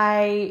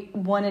 I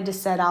wanted to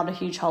set out a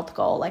huge health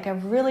goal. Like, I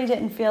really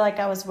didn't feel like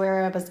I was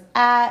where I was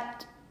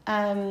at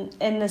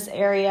in this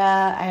area.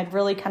 I had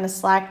really kind of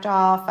slacked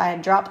off. I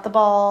had dropped the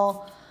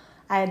ball.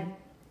 I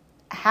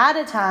had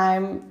a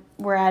time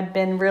where I'd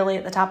been really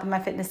at the top of my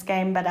fitness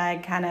game, but I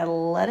kind of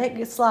let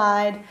it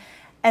slide.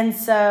 And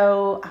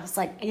so I was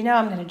like,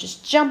 I'm going to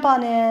just jump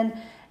on in.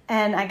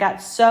 And I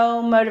got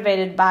so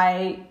motivated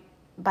by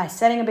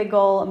setting a big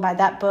goal and by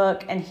that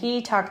book. And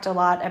he talked a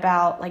lot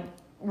about like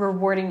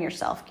rewarding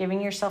yourself,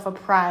 giving yourself a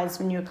prize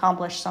when you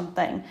accomplish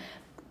something.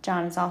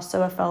 John is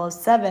also a fellow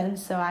 7,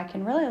 so I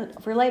can really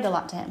relate a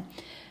lot to him.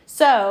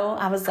 So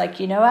I was like,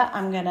 you know what?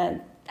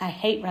 I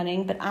hate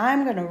running, but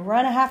I'm going to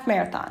run a half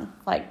marathon.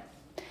 Like,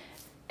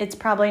 it's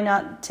probably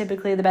not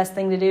typically the best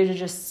thing to do to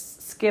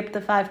just skip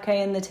the 5K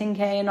and the 10K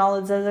and all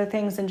those other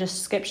things and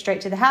just skip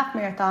straight to the half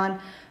marathon.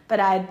 But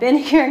I had been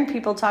hearing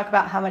people talk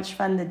about how much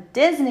fun the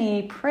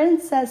Disney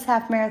Princess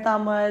half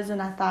marathon was,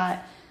 and I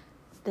thought,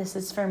 this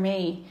is for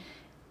me.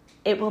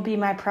 It will be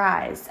my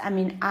prize. I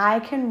mean, I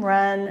can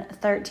run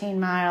 13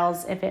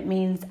 miles if it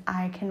means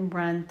I can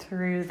run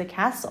through the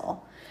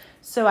castle.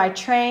 So I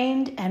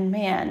trained, and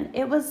man,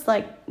 it was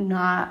like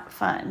not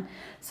fun.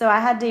 So I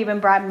had to even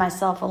bribe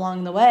myself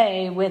along the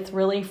way with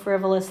really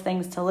frivolous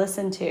things to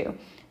listen to.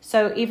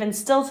 So even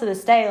still to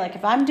this day, like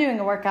if I'm doing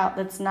a workout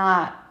that's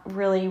not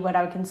really what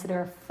I would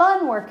consider a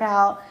fun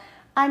workout,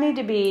 I need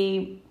to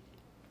be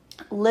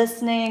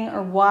listening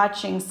or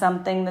watching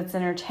something that's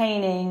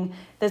entertaining,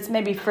 that's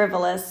maybe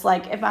frivolous.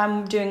 Like if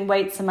I'm doing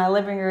weights in my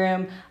living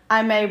room,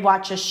 I may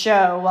watch a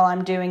show while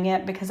I'm doing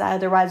it because I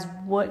otherwise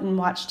wouldn't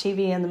watch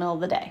TV in the middle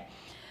of the day.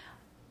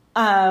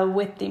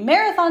 With the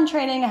marathon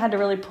training, I had to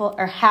really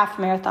half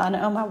marathon.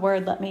 Oh my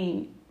word, let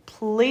me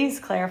please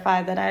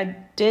clarify that I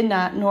did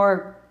not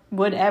nor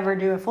would ever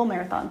do a full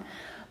marathon.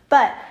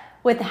 But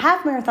with the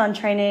half marathon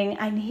training,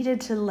 I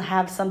needed to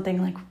have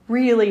something like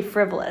really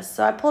frivolous.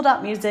 So I pulled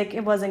out music.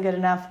 It wasn't good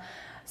enough.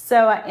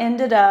 So I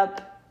ended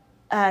up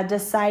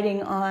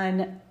deciding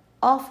on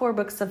all 4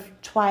 books of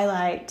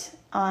Twilight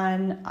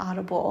on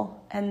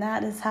Audible. And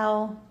that is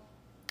how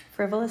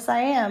frivolous I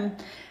am.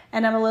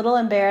 And I'm a little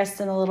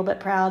embarrassed and a little bit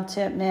proud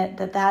to admit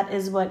that that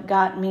is what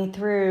got me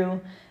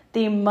through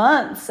the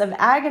months of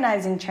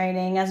agonizing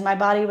training as my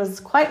body was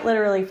quite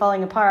literally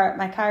falling apart.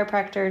 My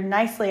chiropractor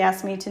nicely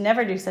asked me to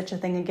never do such a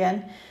thing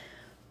again.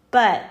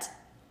 But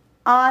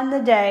on the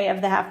day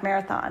of the half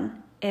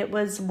marathon, it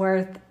was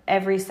worth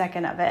every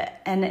second of it.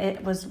 And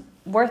it was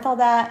worth all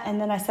that. And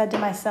then I said to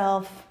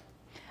myself,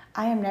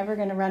 I am never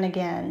going to run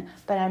again,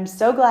 but I'm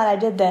so glad I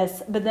did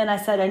this. But then I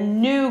set a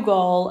new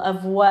goal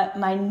of what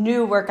my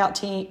new workout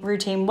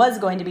routine was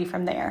going to be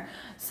from there.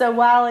 So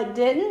while it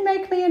didn't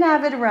make me an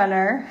avid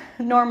runner,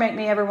 nor make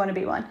me ever want to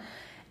be one,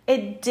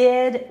 it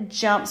did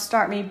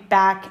jumpstart me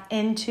back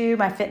into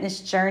my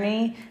fitness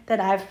journey that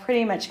I've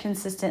pretty much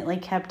consistently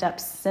kept up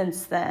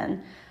since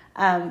then.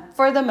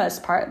 For the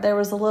most part, there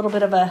was a little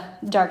bit of a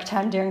dark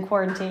time during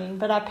quarantine,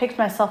 but I picked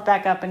myself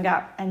back up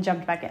and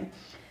jumped back in.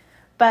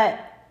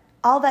 But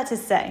all that to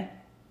say,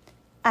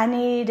 I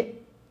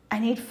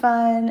need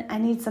fun. I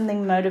need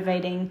something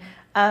motivating.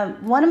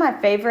 One of my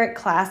favorite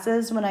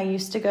classes when I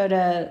used to go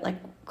to like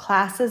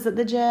classes at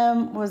the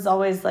gym was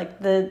always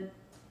like the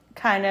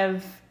kind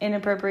of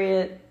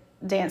inappropriate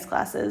dance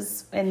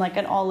classes in like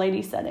an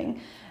all-lady setting.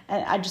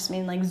 And I just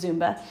mean like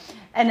Zumba.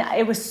 And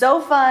it was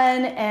so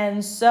fun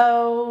and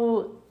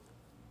so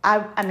I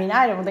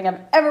don't think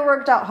I've ever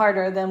worked out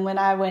harder than when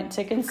I went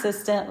to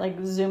consistent like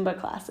Zumba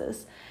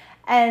classes.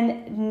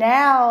 And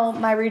now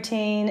my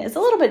routine is a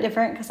little bit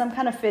different because I'm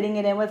kind of fitting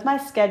it in with my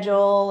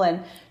schedule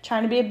and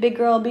trying to be a big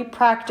girl, be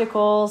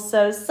practical.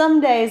 So some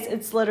days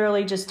it's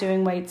literally just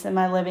doing weights in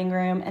my living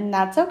room, and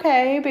that's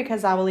okay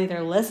because I will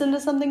either listen to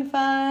something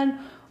fun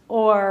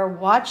or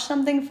watch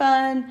something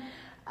fun.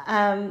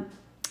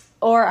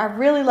 Or I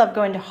really love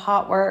going to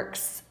Hot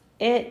Works.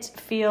 It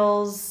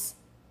feels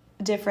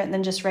different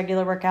than just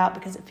regular workout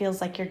because it feels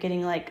like you're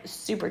getting like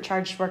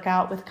supercharged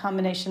workout with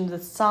combinations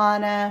with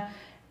sauna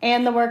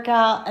and the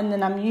workout. And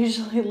then I'm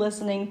usually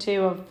listening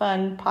to a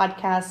fun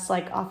podcast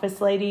like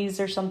Office Ladies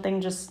or something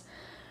just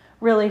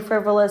really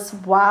frivolous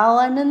while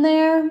I'm in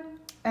there.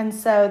 And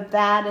so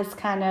that is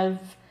kind of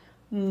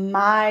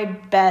my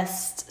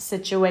best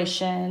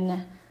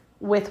situation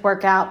with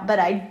workout, but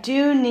I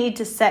do need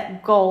to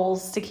set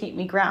goals to keep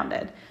me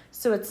grounded.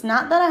 So it's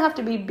not that I have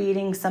to be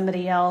beating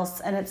somebody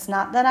else, and it's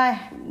not that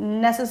I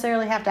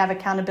necessarily have to have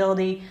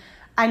accountability.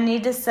 I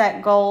need to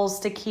set goals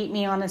to keep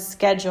me on a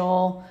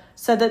schedule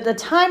so that the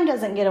time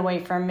doesn't get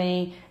away from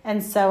me,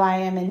 and so I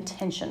am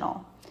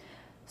intentional.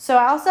 So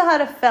I also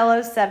had a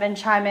fellow 7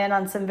 chime in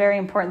on some very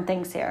important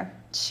things here.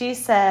 She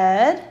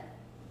said,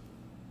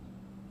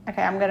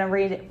 okay, I'm going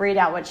to read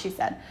out what she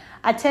said.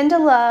 I tend to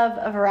love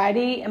a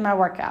variety in my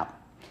workout,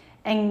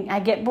 and I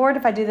get bored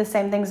if I do the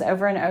same things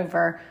over and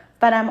over,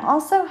 but I'm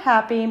also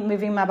happy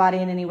moving my body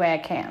in any way I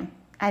can.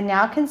 I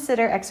now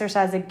consider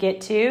exercise a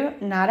get to,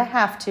 not a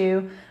have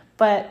to,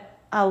 but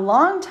a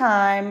long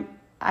time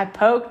I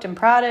poked and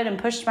prodded and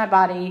pushed my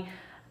body,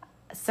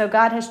 so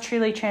God has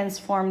truly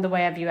transformed the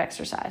way I view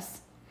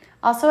exercise.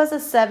 Also, as a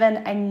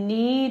 7, I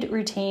need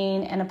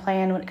routine and a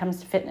plan when it comes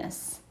to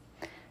fitness.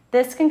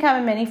 This can come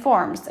in many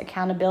forms: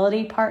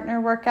 accountability partner,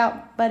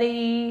 workout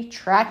buddy,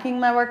 tracking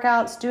my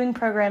workouts, doing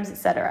programs,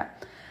 etc.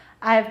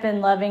 I have been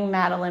loving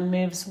Madeline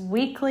Moves'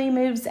 weekly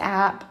Moves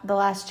app the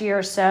last year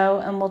or so,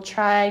 and will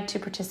try to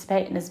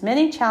participate in as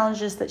many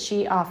challenges that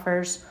she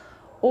offers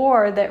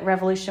or that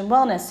Revolution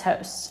Wellness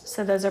hosts.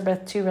 So those are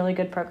both two really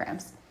good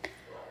programs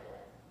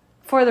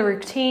for the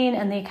routine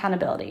and the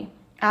accountability.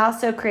 I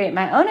also create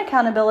my own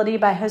accountability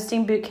by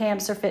hosting boot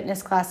camps or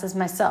fitness classes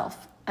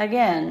myself.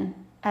 Again,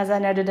 as I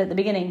noted at the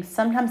beginning,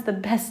 sometimes the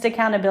best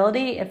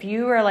accountability, if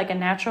you are like a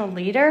natural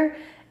leader,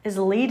 is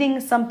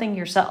leading something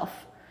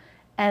yourself.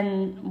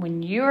 And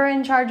when you are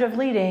in charge of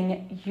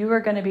leading, you are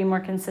going to be more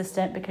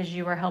consistent because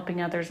you are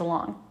helping others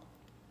along.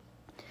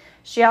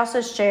 She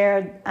also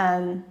shared,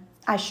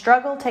 I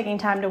struggle taking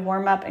time to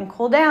warm up and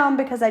cool down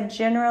because I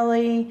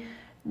generally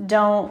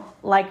don't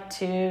like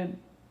to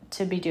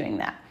be doing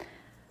that.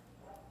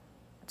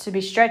 To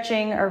be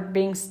stretching or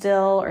being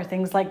still or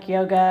things like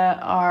yoga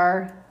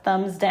are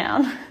thumbs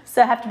down.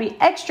 So I have to be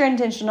extra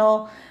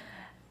intentional.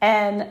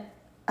 And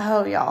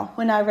oh, y'all,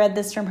 when I read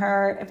this from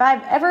her, if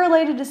I've ever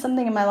related to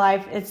something in my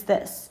life, it's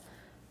this.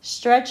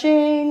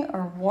 Stretching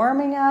or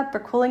warming up or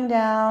cooling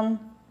down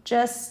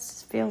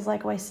just feels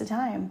like a waste of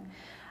time.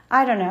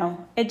 I don't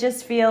know. It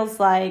just feels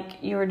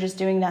like you were just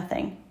doing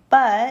nothing.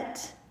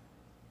 But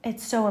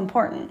it's so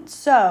important.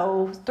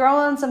 So throw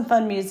on some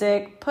fun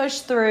music, push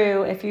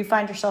through. If you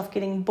find yourself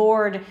getting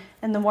bored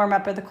in the warm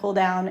up or the cool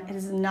down, it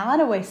is not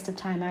a waste of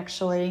time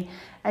actually.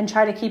 And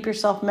try to keep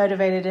yourself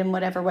motivated in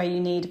whatever way you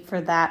need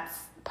for that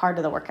part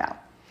of the workout.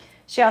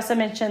 She also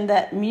mentioned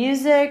that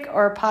music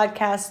or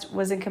podcast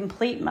was a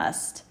complete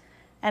must.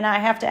 And I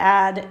have to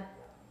add,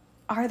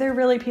 are there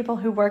really people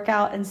who work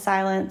out in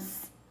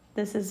silence?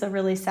 This is a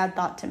really sad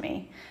thought to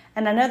me.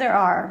 And I know there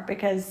are,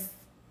 because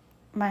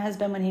my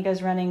husband, when he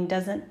goes running,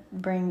 doesn't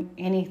bring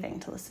anything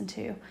to listen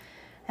to,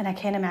 and I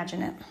can't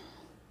imagine it.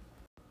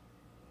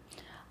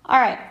 All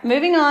right,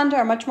 moving on to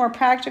our much more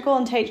practical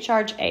and take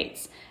charge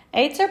 8s.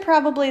 8s are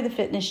probably the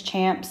fitness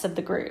champs of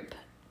the group,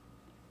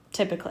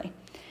 typically.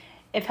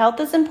 If health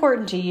is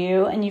important to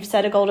you and you've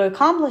set a goal to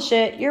accomplish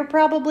it, you're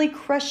probably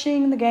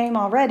crushing the game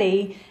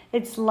already.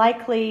 It's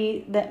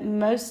likely that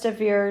most of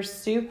your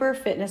super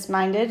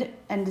fitness-minded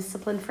and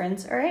disciplined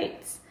friends are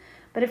 8s.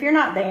 But if you're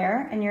not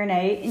there and you're an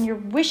 8 and you're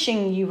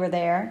wishing you were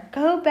there,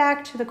 go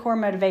back to the core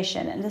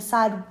motivation and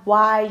decide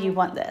why you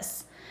want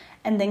this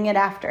and then get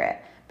after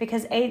it.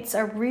 Because 8s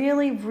are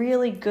really,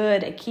 really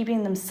good at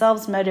keeping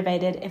themselves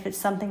motivated if it's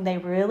something they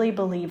really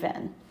believe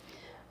in.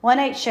 One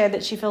 8 shared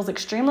that she feels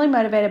extremely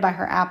motivated by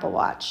her Apple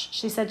Watch.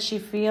 She said she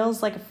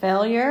feels like a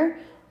failure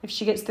if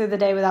she gets through the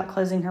day without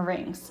closing her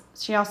rings.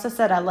 She also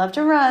said, I love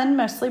to run,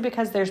 mostly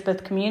because there's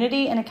both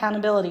community and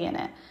accountability in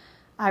it.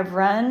 I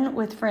run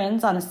with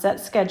friends on a set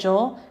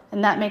schedule,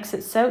 and that makes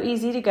it so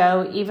easy to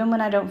go even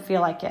when I don't feel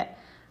like it.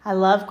 I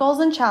love goals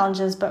and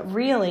challenges, but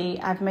really,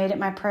 I've made it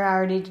my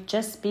priority to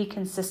just be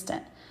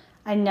consistent.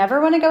 I never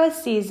want to go a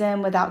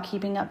season without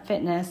keeping up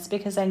fitness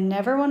because I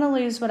never want to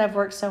lose what I've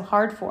worked so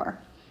hard for.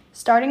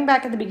 Starting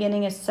back at the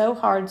beginning is so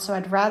hard, so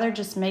I'd rather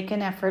just make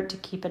an effort to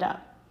keep it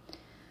up.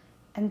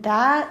 And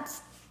that,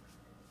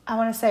 I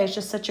want to say, is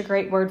just such a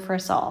great word for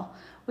us all.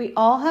 We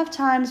all have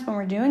times when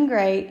we're doing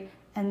great,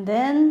 and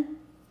then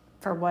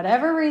for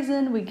whatever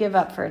reason, we give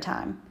up for a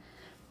time.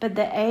 But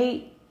the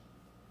 8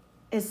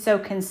 is so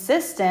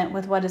consistent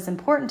with what is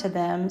important to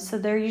them, so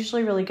they're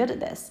usually really good at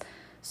this.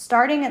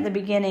 Starting at the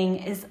beginning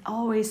is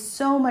always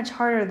so much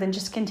harder than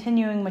just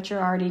continuing what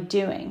you're already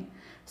doing.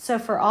 So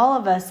for all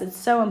of us, it's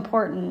so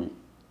important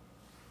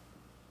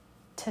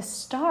to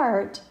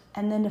start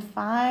and then to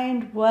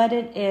find what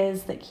it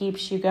is that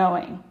keeps you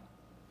going.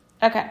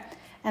 Okay,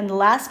 and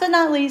last but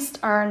not least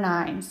are our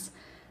 9s.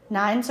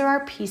 9s are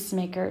our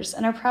peacemakers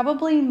and are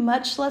probably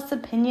much less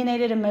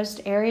opinionated in most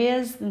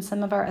areas than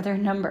some of our other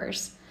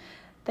numbers.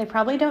 They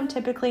probably don't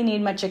typically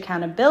need much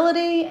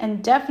accountability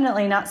and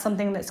definitely not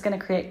something that's going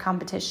to create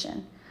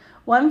competition.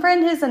 One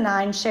friend who's a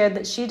 9 shared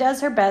that she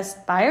does her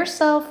best by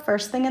herself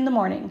first thing in the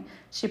morning.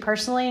 She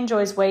personally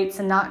enjoys weights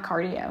and not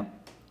cardio.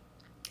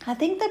 I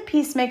think that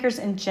peacemakers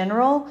in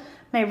general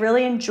may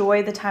really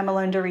enjoy the time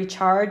alone to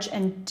recharge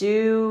and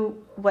do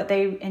what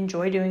they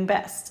enjoy doing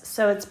best.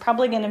 So it's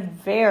probably going to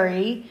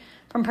vary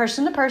from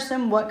person to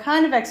person what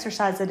kind of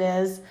exercise it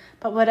is,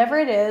 but whatever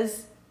it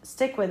is,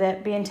 stick with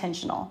it, be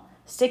intentional.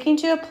 Sticking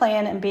to a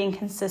plan and being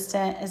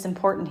consistent is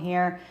important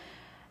here,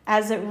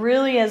 as it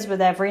really is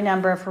with every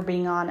number if we're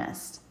being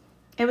honest.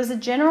 It was a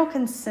general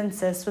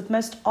consensus with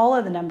most all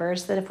of the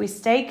numbers that if we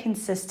stayed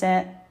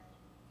consistent,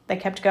 they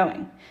kept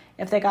going.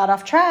 If they got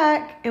off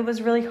track, it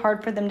was really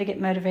hard for them to get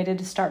motivated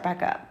to start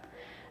back up.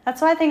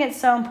 That's why I think it's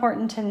so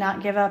important to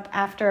not give up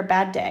after a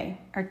bad day,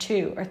 or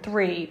 2, or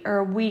 3, or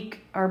a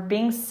week, or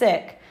being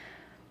sick.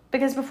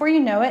 Because before you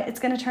know it, it's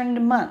going to turn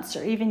into months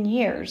or even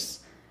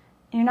years.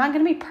 And you're not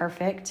going to be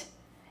perfect.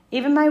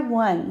 Even my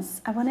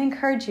 1s, I want to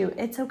encourage you,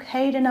 it's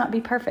okay to not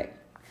be perfect.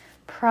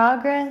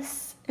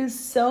 Progress is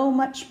so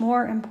much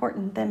more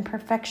important than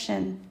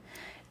perfection.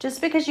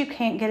 Just because you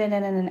can't get it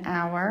in an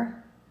hour,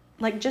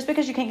 just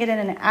because you can't get in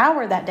an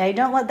hour that day,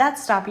 don't let that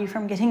stop you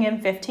from getting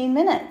in 15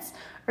 minutes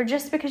Or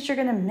just because you're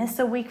going to miss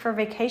a week for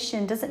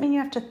vacation doesn't mean you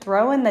have to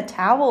throw in the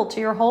towel to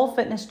your whole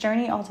fitness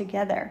journey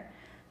altogether.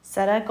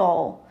 Set a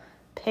goal.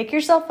 Pick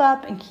yourself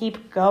up and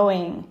keep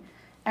going.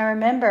 And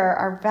remember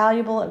our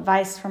valuable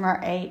advice from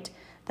our 8,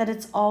 that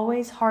it's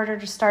always harder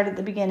to start at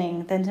the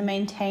beginning than to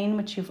maintain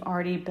what you've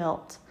already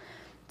built.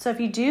 So if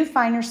you do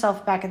find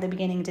yourself back at the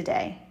beginning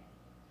today,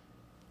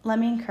 let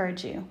me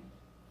encourage you.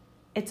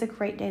 It's a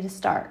great day to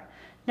start.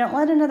 Don't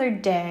let another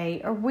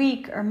day or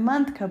week or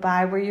month go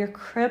by where you're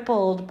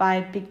crippled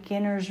by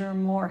beginner's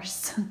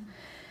remorse.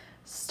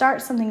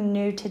 Start something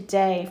new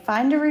today.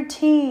 Find a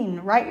routine.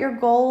 Write your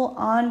goal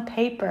on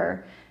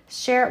paper.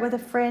 Share it with a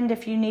friend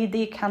if you need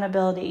the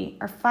accountability,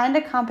 or find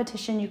a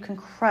competition you can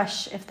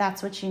crush if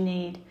that's what you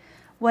need.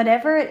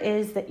 Whatever it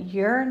is that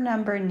your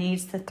number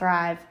needs to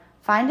thrive,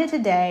 find it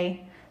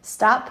today.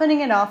 Stop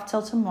putting it off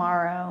till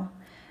tomorrow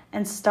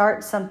and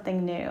start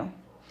something new.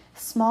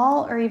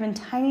 Small or even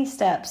tiny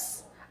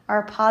steps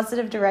are a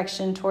positive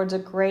direction towards a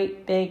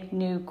great big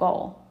new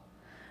goal.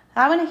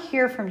 I want to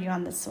hear from you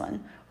on this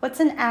one. What's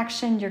an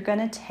action you're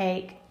going to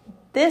take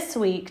this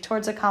week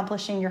towards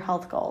accomplishing your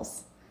health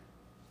goals?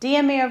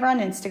 DM me over on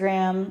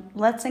Instagram.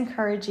 Let's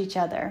encourage each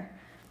other.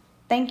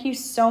 Thank you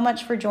so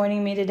much for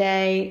joining me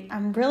today.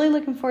 I'm really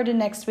looking forward to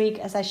next week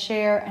as I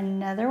share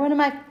another one of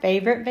my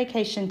favorite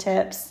vacation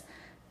tips.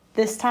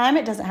 This time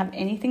it doesn't have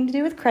anything to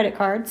do with credit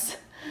cards.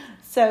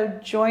 So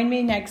join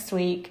me next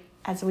week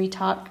as we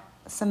talk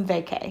some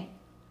vacay.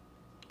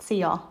 See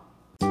y'all.